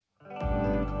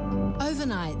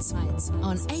Overnight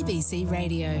on ABC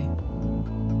Radio.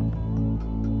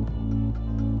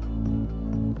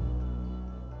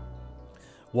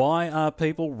 Why are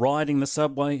people riding the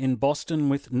subway in Boston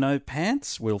with no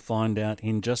pants? We'll find out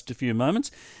in just a few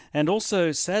moments. And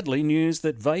also, sadly, news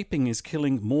that vaping is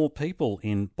killing more people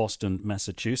in Boston,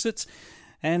 Massachusetts.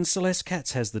 And Celeste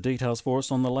Katz has the details for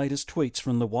us on the latest tweets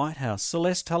from the White House.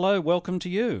 Celeste, hello, welcome to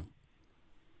you.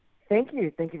 Thank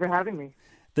you. Thank you for having me.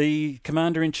 The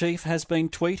Commander-in-Chief has been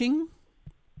tweeting?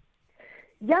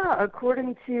 Yeah,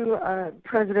 according to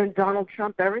President Donald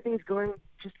Trump, everything's going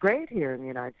just great here in the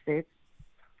United States.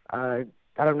 I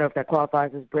don't know if that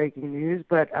qualifies as breaking news,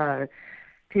 but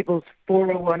people's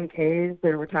 401ks,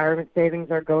 their retirement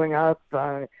savings are going up.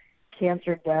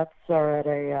 Cancer deaths are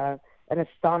at an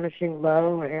astonishing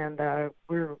low, and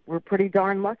we're pretty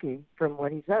darn lucky from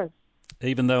what he says.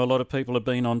 Even though a lot of people have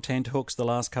been on tenterhooks the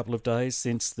last couple of days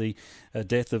since the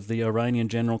death of the Iranian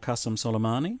General Qasem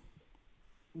Soleimani?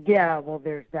 Yeah, well,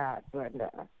 there's that, but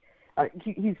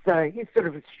he's sort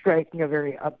of striking a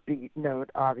very upbeat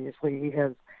note. Obviously, he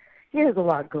has a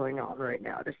lot going on right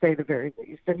now, to say the very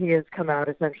least, and he has come out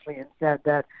essentially and said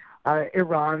that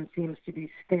Iran seems to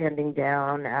be standing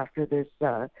down after this,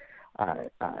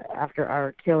 after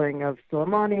our killing of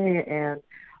Soleimani and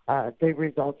the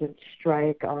resultant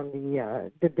strike on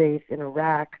the base in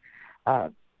Iraq.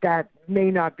 That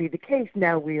may not be the case.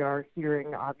 Now we are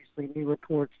hearing, obviously, new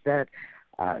reports that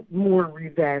more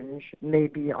revenge may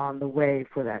be on the way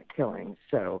for that killing.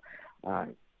 So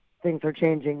things are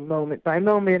changing moment by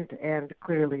moment, and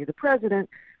clearly the president,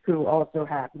 who also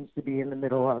happens to be in the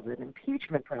middle of an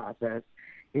impeachment process,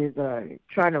 is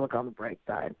trying to look on the bright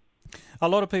side. A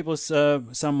lot of people,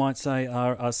 some might say,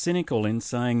 are cynical in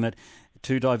saying that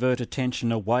to divert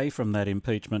attention away from that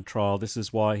impeachment trial, this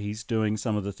is why he's doing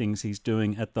some of the things he's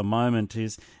doing at the moment.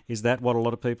 Is that what a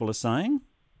lot of people are saying?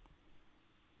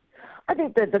 I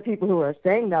think that the people who are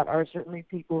saying that are certainly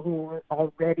people who are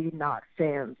already not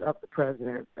fans of the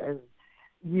president. As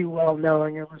you well know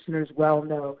and your listeners well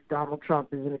know, Donald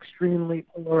Trump is an extremely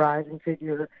polarizing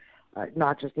figure,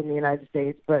 not just in the United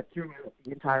States, but throughout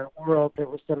the entire world. There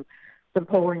was some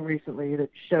polling recently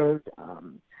that showed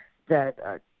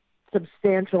that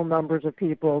substantial numbers of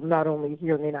people, not only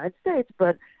here in the United States,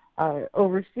 but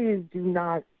overseas, do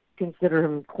not consider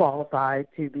him qualified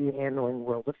to be handling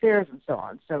world affairs and so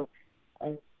on. So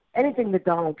anything that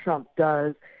Donald Trump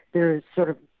does, there is sort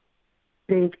of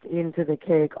baked into the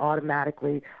cake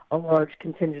automatically a large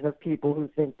contingent of people who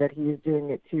think that he is doing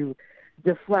it to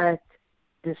deflect,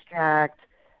 distract,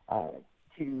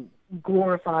 to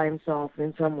glorify himself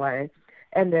in some way.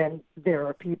 And then there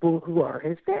are people who are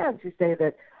his fans who say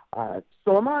that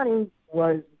Soleimani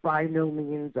was by no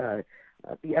means the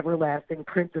everlasting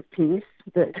Prince of Peace.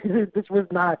 That this was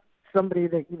not somebody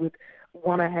that you would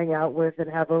want to hang out with and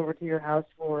have over to your house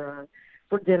for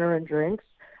dinner and drinks,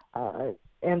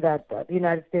 and that the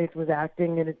United States was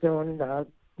acting in its own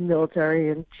military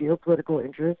and geopolitical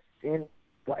interests in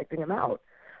wiping him out.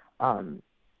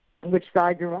 Which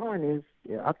side you're on is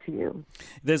up to you.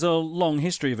 There's a long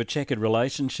history of a checkered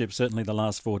relationship, certainly the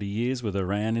last 40 years with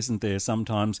Iran, isn't there?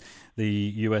 Sometimes the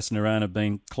US and Iran have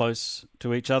been close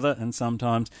to each other and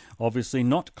sometimes obviously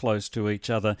not close to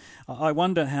each other. I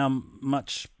wonder how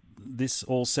much this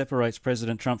all separates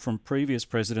President Trump from previous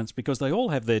presidents, because they all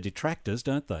have their detractors,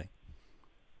 don't they?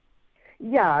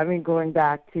 Yeah, I mean, going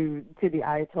back to the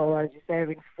Ayatollah, as you say,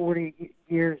 having 40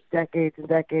 years, decades and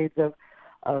decades of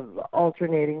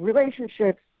alternating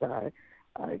relationships,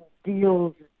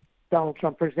 deals. Donald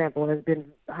Trump, for example, has been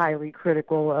highly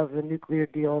critical of the nuclear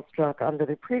deal struck under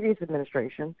the previous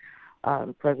administration.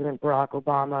 President Barack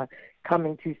Obama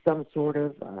coming to some sort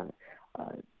of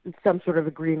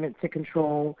agreement to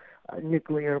control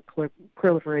nuclear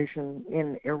proliferation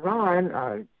in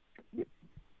Iran.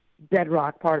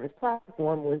 Bedrock part of his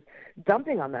platform was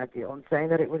dumping on that deal and saying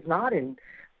that it was not in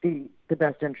the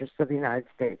best interests of the United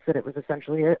States, that it was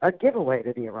essentially a giveaway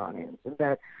to the Iranians, and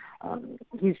that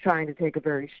he's trying to take a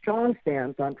very strong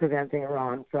stance on preventing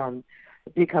Iran from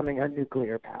becoming a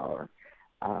nuclear power,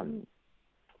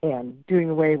 and doing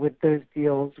away with those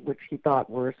deals which he thought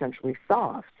were essentially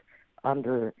soft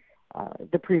under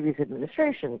the previous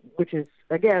administration, which is,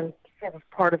 again, sort of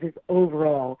part of his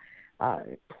overall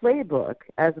playbook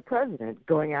as a president,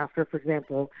 going after, for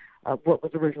example, what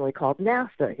was originally called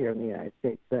NAFTA here in the United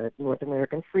States, the North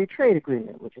American Free Trade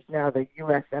Agreement, which is now the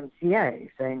USMCA,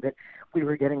 saying that we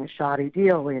were getting a shoddy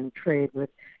deal in trade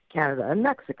with Canada and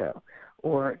Mexico,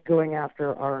 or going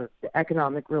after our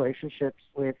economic relationships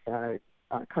with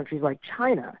countries like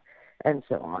China, and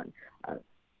so on.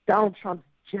 Donald Trump's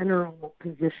general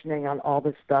positioning on all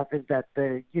this stuff is that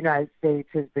the United States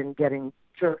has been getting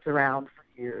jerked around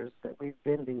for years, that we've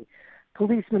been the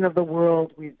policemen of the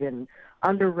world, we've been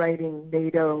underwriting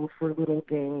NATO for little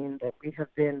gain, that we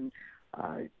have been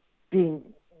being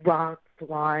rocked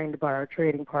blind by our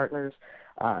trading partners,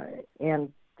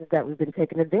 and that we've been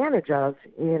taken advantage of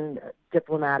in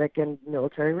diplomatic and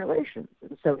military relations.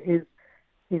 And so his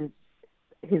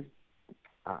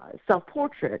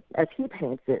self-portrait, as he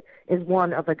paints it, is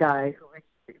one of a guy who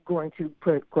is going to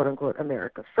put, quote-unquote,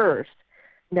 America first.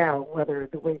 Now, whether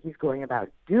the way he's going about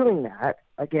doing that,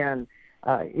 again,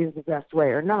 is the best way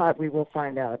or not, we will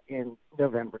find out in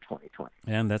November 2020.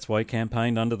 And that's why he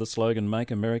campaigned under the slogan,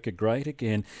 Make America Great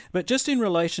Again. But just in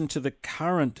relation to the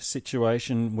current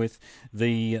situation with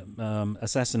the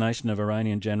assassination of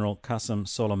Iranian General Qasem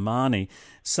Soleimani,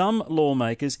 some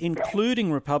lawmakers,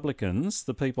 including Republicans,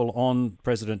 the people on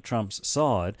President Trump's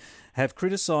side, have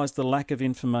criticised the lack of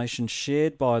information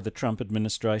shared by the Trump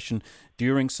administration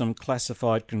during some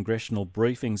classified congressional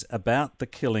briefings about the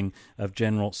killing of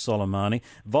General Soleimani.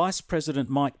 Vice President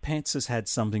Mike Pence has had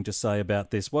something to say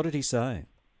about this. What did he say?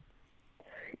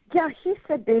 Yeah, he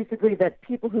said basically that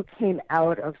people who came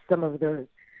out of some of those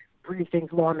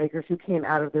briefings, lawmakers who came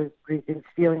out of those briefings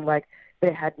feeling like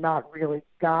they had not really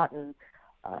gotten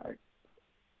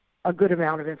a good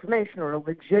amount of information or a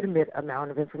legitimate amount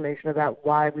of information about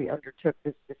why we undertook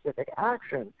this specific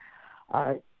action.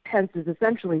 Pence is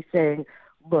essentially saying,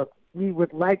 look, we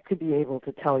would like to be able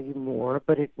to tell you more,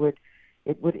 but it would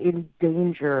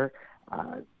endanger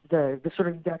the sort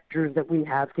of vectors that we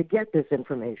have to get this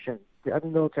information,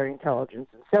 military intelligence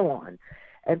and so on.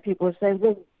 And people are saying,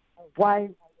 well, why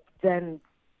then,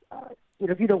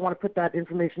 if you don't want to put that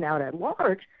information out at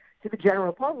large to the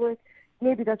general public,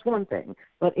 maybe that's one thing.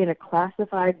 But in a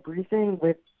classified briefing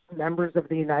with members of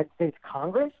the United States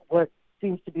Congress, what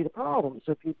seems to be the problem?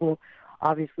 So people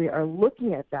obviously are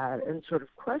looking at that and sort of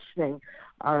questioning,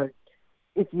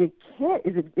 if you can't,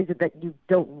 is it that you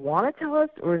don't want to tell us,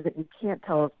 or is it you can't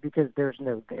tell us because there's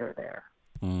no there?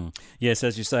 Yes,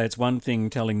 as you say, it's one thing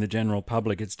telling the general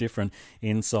public, it's different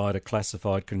inside a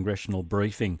classified congressional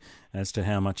briefing as to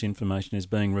how much information is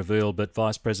being revealed. But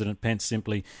Vice President Pence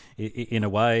simply, in a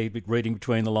way, reading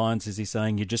between the lines, is he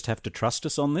saying you just have to trust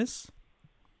us on this?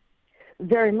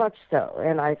 Very much so.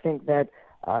 And I think that,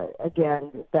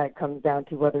 again, that comes down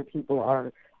to whether people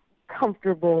are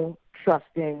comfortable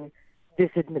trusting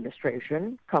this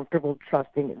administration, comfortable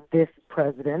trusting this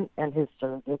president and his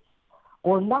surrogates,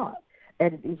 or not.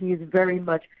 And he's very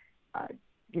much,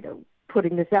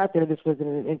 putting this out there. This was in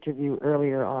an interview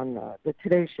earlier on the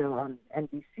Today Show on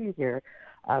NBC here,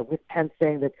 with Pence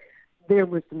saying that there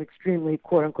was some extremely,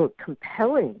 quote-unquote,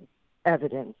 compelling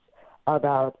evidence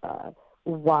about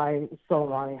why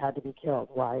Soleimani had to be killed,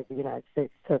 why the United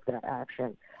States took that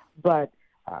action. But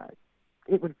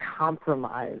it would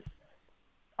compromise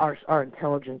our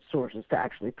intelligence sources to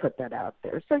actually put that out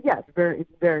there. So, yes, it's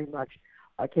very much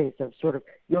a case of sort of,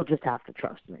 you'll just have to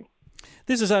trust me.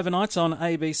 This is Overnights on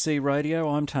ABC Radio.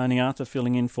 I'm Tony Arthur,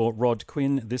 filling in for Rod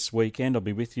Quinn this weekend. I'll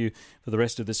be with you for the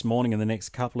rest of this morning and the next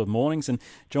couple of mornings. And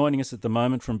joining us at the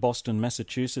moment from Boston,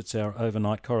 Massachusetts, our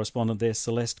overnight correspondent there,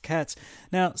 Celeste Katz.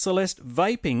 Now, Celeste,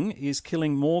 vaping is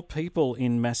killing more people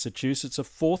in Massachusetts. A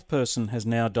fourth person has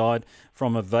now died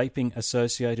from a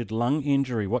vaping-associated lung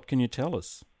injury. What can you tell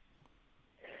us?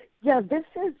 Yeah, this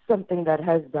is something that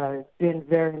has been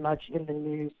very much in the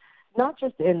news, not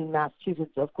just in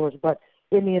Massachusetts, of course, but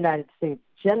in the United States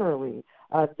generally.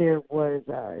 There was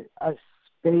a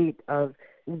spate of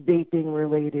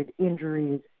vaping-related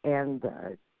injuries and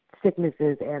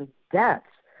sicknesses and deaths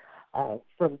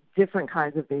from different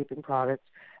kinds of vaping products.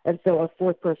 And so a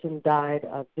fourth person died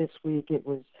this week. It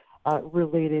was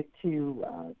related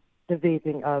to the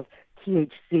vaping of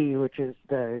THC, which is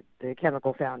the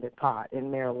chemical found in pot, in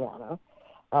marijuana.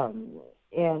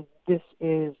 And this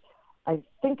is, I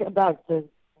think, about the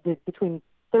between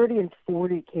 30 and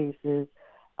 40 cases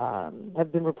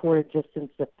have been reported just since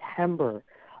September.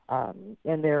 And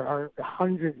there are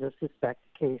hundreds of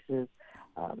suspected cases.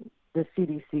 The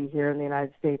CDC here in the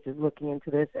United States is looking into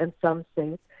this, and some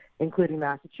states, including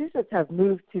Massachusetts, have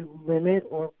moved to limit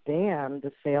or ban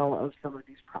the sale of some of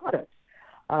these products.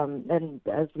 And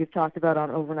as we've talked about on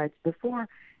Overnights before,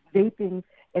 vaping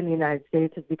in the United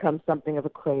States has become something of a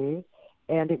craze,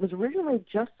 and it was originally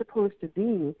just supposed to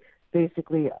be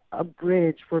basically a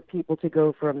bridge for people to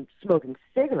go from smoking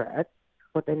cigarettes,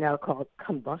 what they now call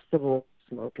combustible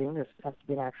smoking, there has to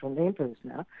be an actual name for this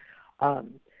now,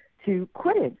 to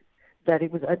quitting. That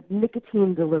it was a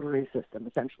nicotine delivery system,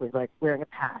 essentially like wearing a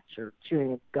patch or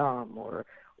chewing a gum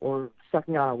or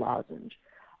sucking on a lozenge.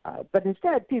 But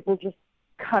instead, people just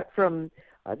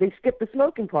they skipped the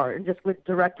smoking part and just went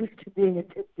directly to being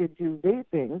addicted to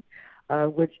vaping,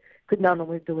 which could not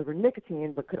only deliver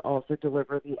nicotine but could also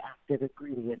deliver the active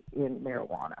ingredient in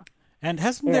marijuana. And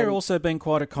hasn't there also been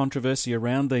quite a controversy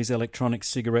around these electronic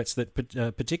cigarettes that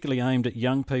particularly aimed at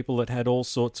young people that had all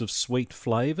sorts of sweet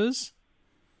flavours?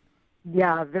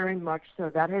 Yeah, very much so.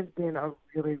 That has been a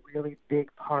really, really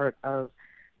big part of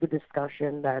the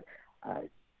discussion, that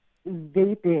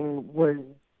vaping was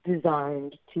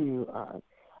designed to,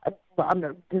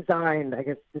 I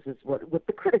guess this is what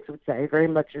the critics would say, very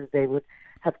much as they would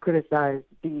have criticized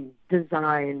the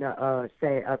design,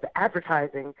 say, of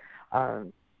advertising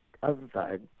of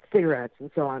cigarettes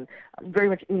and so on, very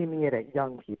much aiming it at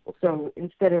young people. So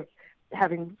instead of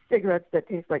having cigarettes that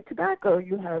taste like tobacco,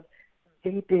 you have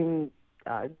vaping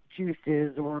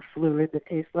juices or fluid that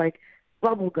taste like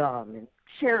bubble gum and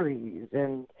cherries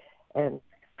and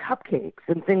cupcakes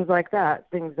and things like that,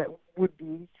 things that would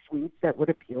be sweets that would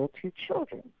appeal to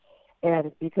children.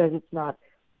 And because it's not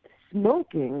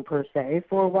smoking per se,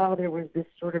 for a while there was this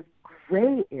sort of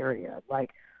gray area,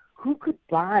 like who could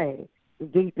buy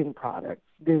vaping products?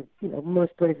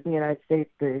 Most places in the United States,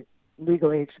 the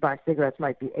legal age to buy cigarettes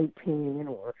might be 18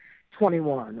 or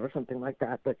 21 or something like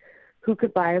that, but who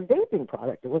could buy a vaping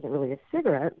product? It wasn't really a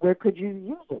cigarette. Where could you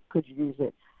use it? Could you use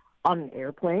it on an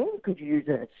airplane? Could you use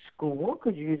it at school?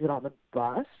 Could you use it on the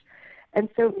bus? And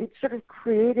so it sort of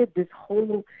created this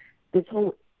whole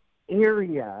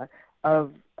area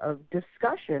of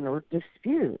discussion or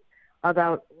dispute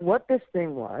about what this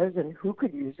thing was and who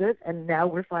could use it. And now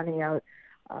we're finding out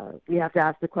we have to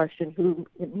ask the question, who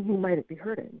might it be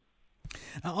hurting?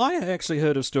 I actually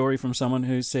heard a story from someone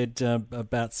who said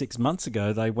about 6 months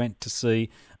ago they went to see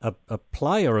a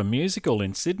play or a musical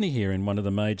in Sydney here in one of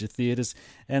the major theatres,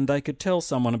 and they could tell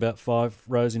someone about 5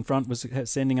 rows in front was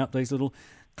sending up these little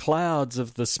clouds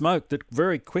of the smoke that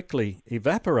very quickly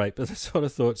evaporate. But I sort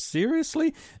of thought,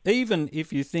 seriously? Even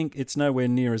if you think it's nowhere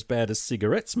near as bad as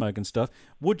cigarette smoke and stuff,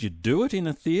 would you do it in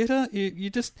a theatre? You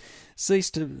just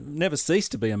never cease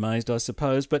to be amazed, I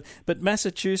suppose. But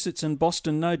Massachusetts and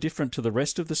Boston no different to the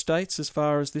rest of the states as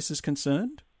far as this is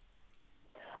concerned?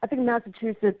 I think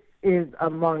Massachusetts is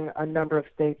among a number of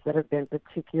states that have been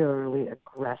particularly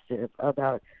aggressive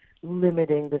about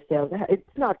limiting the sales. It's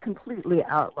not completely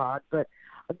outlawed, but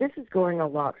this is going a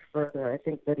lot further. I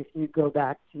think that if you go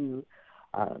back to,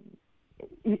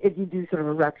 if you do sort of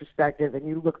a retrospective and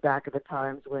you look back at the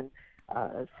times when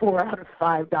 4 out of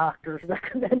 5 doctors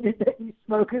recommended that you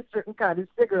smoke a certain kind of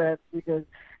cigarettes because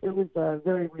it was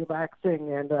very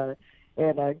relaxing and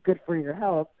good for your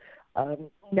health.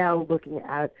 Now looking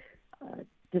at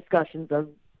discussions of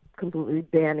completely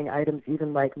banning items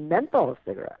even like menthol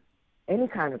cigarettes, any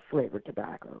kind of flavored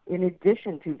tobacco, in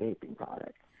addition to vaping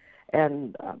products.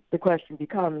 And the question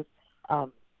becomes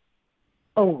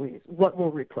always, what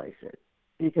will replace it?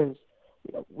 Because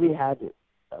we had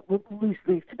with loose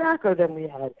leaf tobacco, then we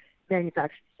had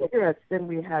manufactured cigarettes, then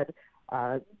we had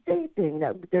vaping.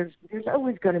 Now, there's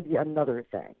always going to be another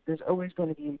thing. There's always going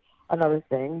to be another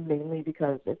thing, mainly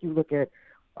because if you look at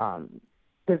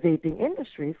the vaping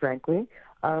industry, frankly,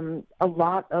 a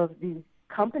lot of these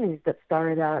companies that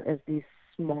started out as these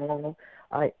small,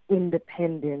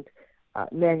 independent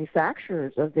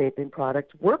manufacturers of vaping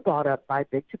products were bought up by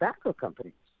big tobacco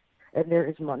companies, and there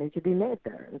is money to be made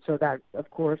there. And so that, of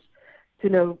course,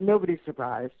 to nobody's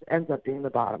surprise, ends up being the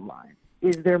bottom line.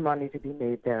 Is there money to be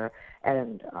made there?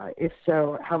 And if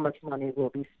so, how much money will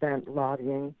be spent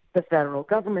lobbying the federal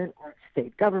government or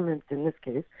state governments, in this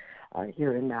case,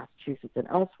 here in Massachusetts and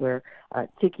elsewhere,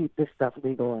 to keep this stuff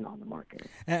legal and on the market.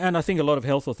 And I think a lot of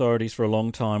health authorities for a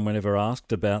long time, whenever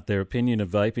asked about their opinion of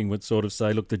vaping, would sort of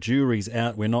say, look, the jury's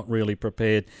out, we're not really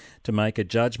prepared to make a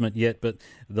judgment yet, but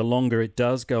the longer it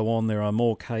does go on, there are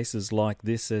more cases like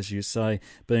this, as you say,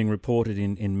 being reported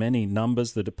in many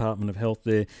numbers. The Department of Health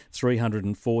there,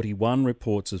 341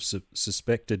 reports of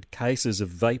suspected cases of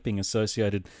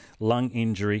vaping-associated lung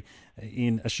injury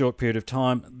in a short period of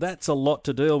time. That's a lot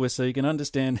to deal with, so you can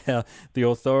understand how the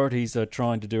authorities are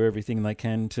trying to do everything they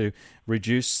can to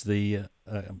reduce the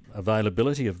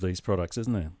availability of these products,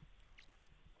 isn't there?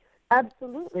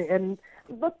 Absolutely. And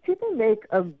look, people make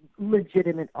a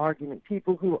legitimate argument,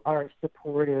 people who are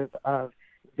supportive of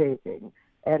vaping,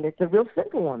 and it's a real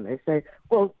simple one. They say,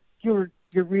 well, you're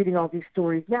reading all these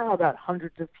stories now about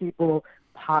hundreds of people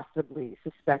possibly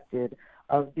suspected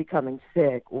of becoming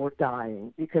sick or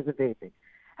dying because of vaping.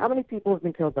 How many people have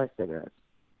been killed by cigarettes?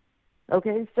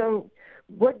 Okay, so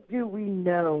what do we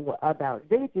know about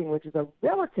vaping, which is a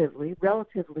relatively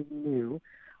new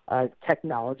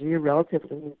technology, a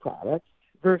relatively new product,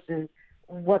 versus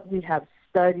what we have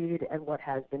studied and what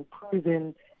has been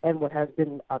proven and what has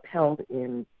been upheld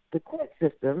in the court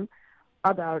system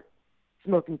about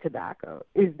smoking tobacco?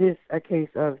 Is this a case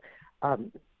of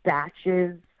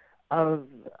batches of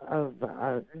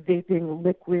vaping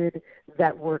liquid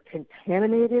that were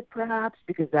contaminated, perhaps,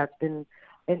 because that's been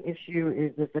an issue?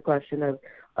 Is this a question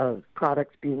of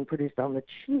products being produced on the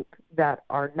cheap that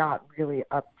are not really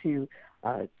up to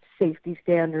safety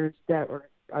standards, or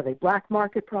are they black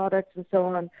market products and so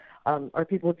on? Are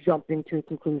people jumping to a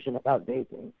conclusion about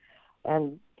vaping?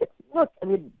 And look, I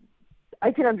mean,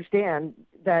 I can understand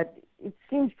that it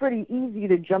seems pretty easy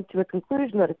to jump to a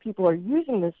conclusion that if people are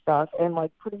using this stuff and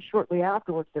like pretty shortly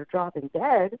afterwards they're dropping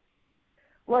dead,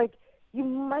 like you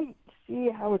might see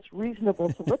how it's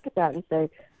reasonable to look at that and say,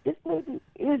 this maybe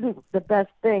isn't the best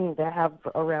thing to have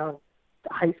around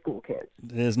high school kids.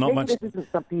 There's not maybe much. This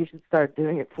isn't something you should start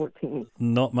doing at 14.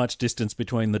 Not much distance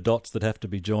between the dots that have to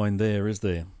be joined there, is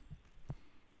there?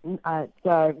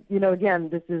 Again,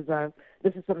 this is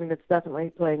something that's definitely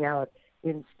playing out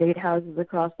in state houses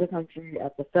across the country.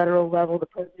 At the federal level, the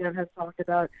president has talked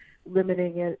about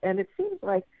limiting it, and it seems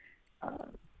like,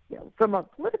 from a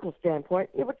political standpoint,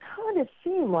 it would kind of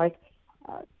seem like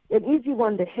an easy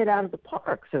one to hit out of the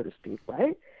park, so to speak,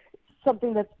 right?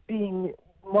 Something that's being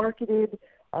marketed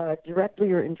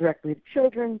directly or indirectly to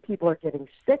children. People are getting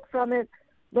sick from it.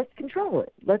 Let's control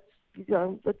it. Let's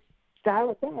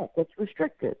dial it back. Let's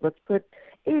restrict it. Let's put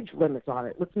age limits on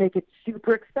it. Let's make it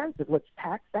super expensive. Let's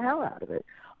tax the hell out of it.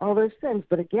 All those things.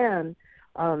 But again,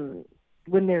 when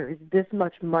there is this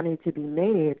much money to be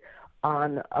made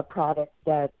on a product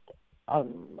that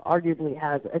arguably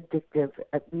has addictive,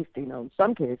 at least in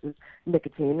some cases,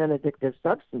 nicotine and addictive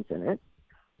substance in it,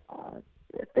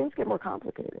 things get more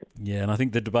complicated. Yeah, and I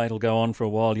think the debate will go on for a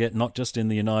while yet, not just in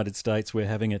the United States, we're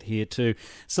having it here too.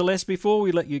 Celeste, before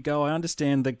we let you go, I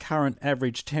understand the current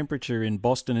average temperature in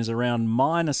Boston is around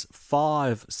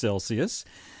 -5 Celsius,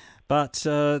 but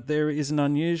there is an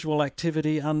unusual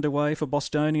activity underway for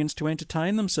Bostonians to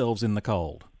entertain themselves in the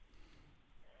cold.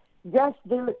 Yes,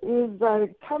 there is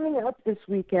coming up this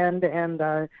weekend, and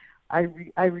I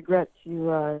regret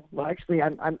to,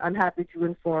 I'm happy to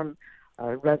inform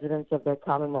residents of the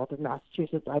Commonwealth of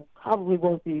Massachusetts. I probably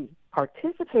won't be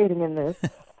participating in this,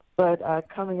 but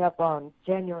coming up on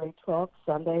January 12th,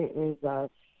 Sunday, is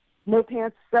No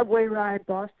Pants Subway Ride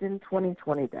Boston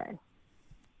 2020 Day.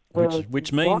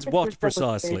 Which means what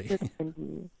precisely?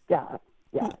 Yeah.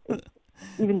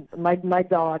 Even my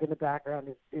dog in the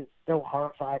background is so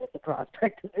horrified at the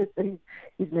prospect of this that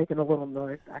he's making a little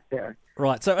noise back there.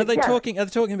 Right. So are they talking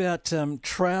about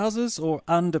trousers or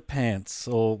underpants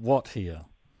or what here?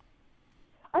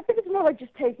 I think it's more like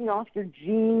just taking off your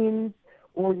jeans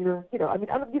or your, you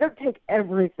don't take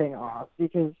everything off,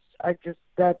 because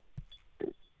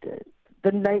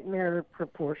the nightmare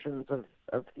proportions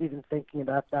of even thinking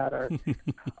about that are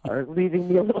leaving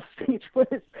me a little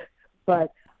speechless.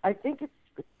 But I think it's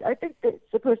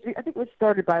supposed to be. I think it was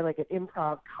started by like an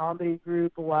improv comedy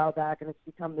group a while back, and it's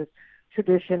become this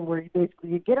tradition where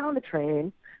you get on the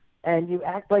train and you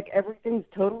act like everything's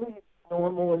totally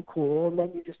normal and cool, and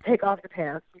then you just take off your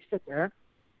pants, you sit there,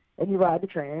 and you ride the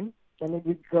train, and then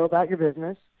you go about your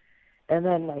business, and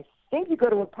then I think you go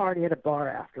to a party at a bar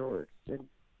afterwards. And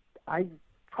I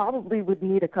probably would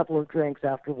need a couple of drinks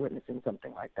after witnessing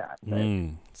something like that.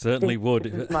 Certainly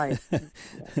would.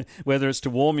 Whether it's to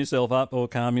warm yourself up or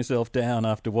calm yourself down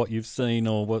after what you've seen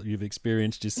or what you've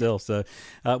experienced yourself. So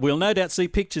we'll no doubt see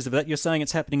pictures of that. You're saying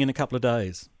it's happening in a couple of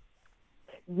days.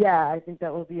 Yeah, I think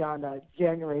that will be on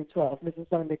January 12th. This is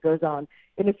something that goes on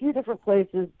in a few different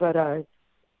places, but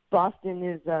Boston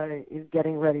is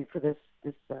getting ready for this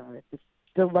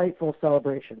delightful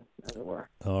celebration, as it were.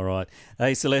 All right.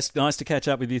 Hey, Celeste, nice to catch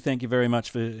up with you. Thank you very much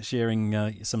for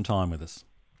sharing some time with us.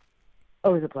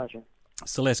 Always a pleasure.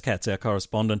 Celeste Katz, our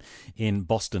correspondent in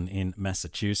Boston in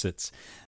Massachusetts.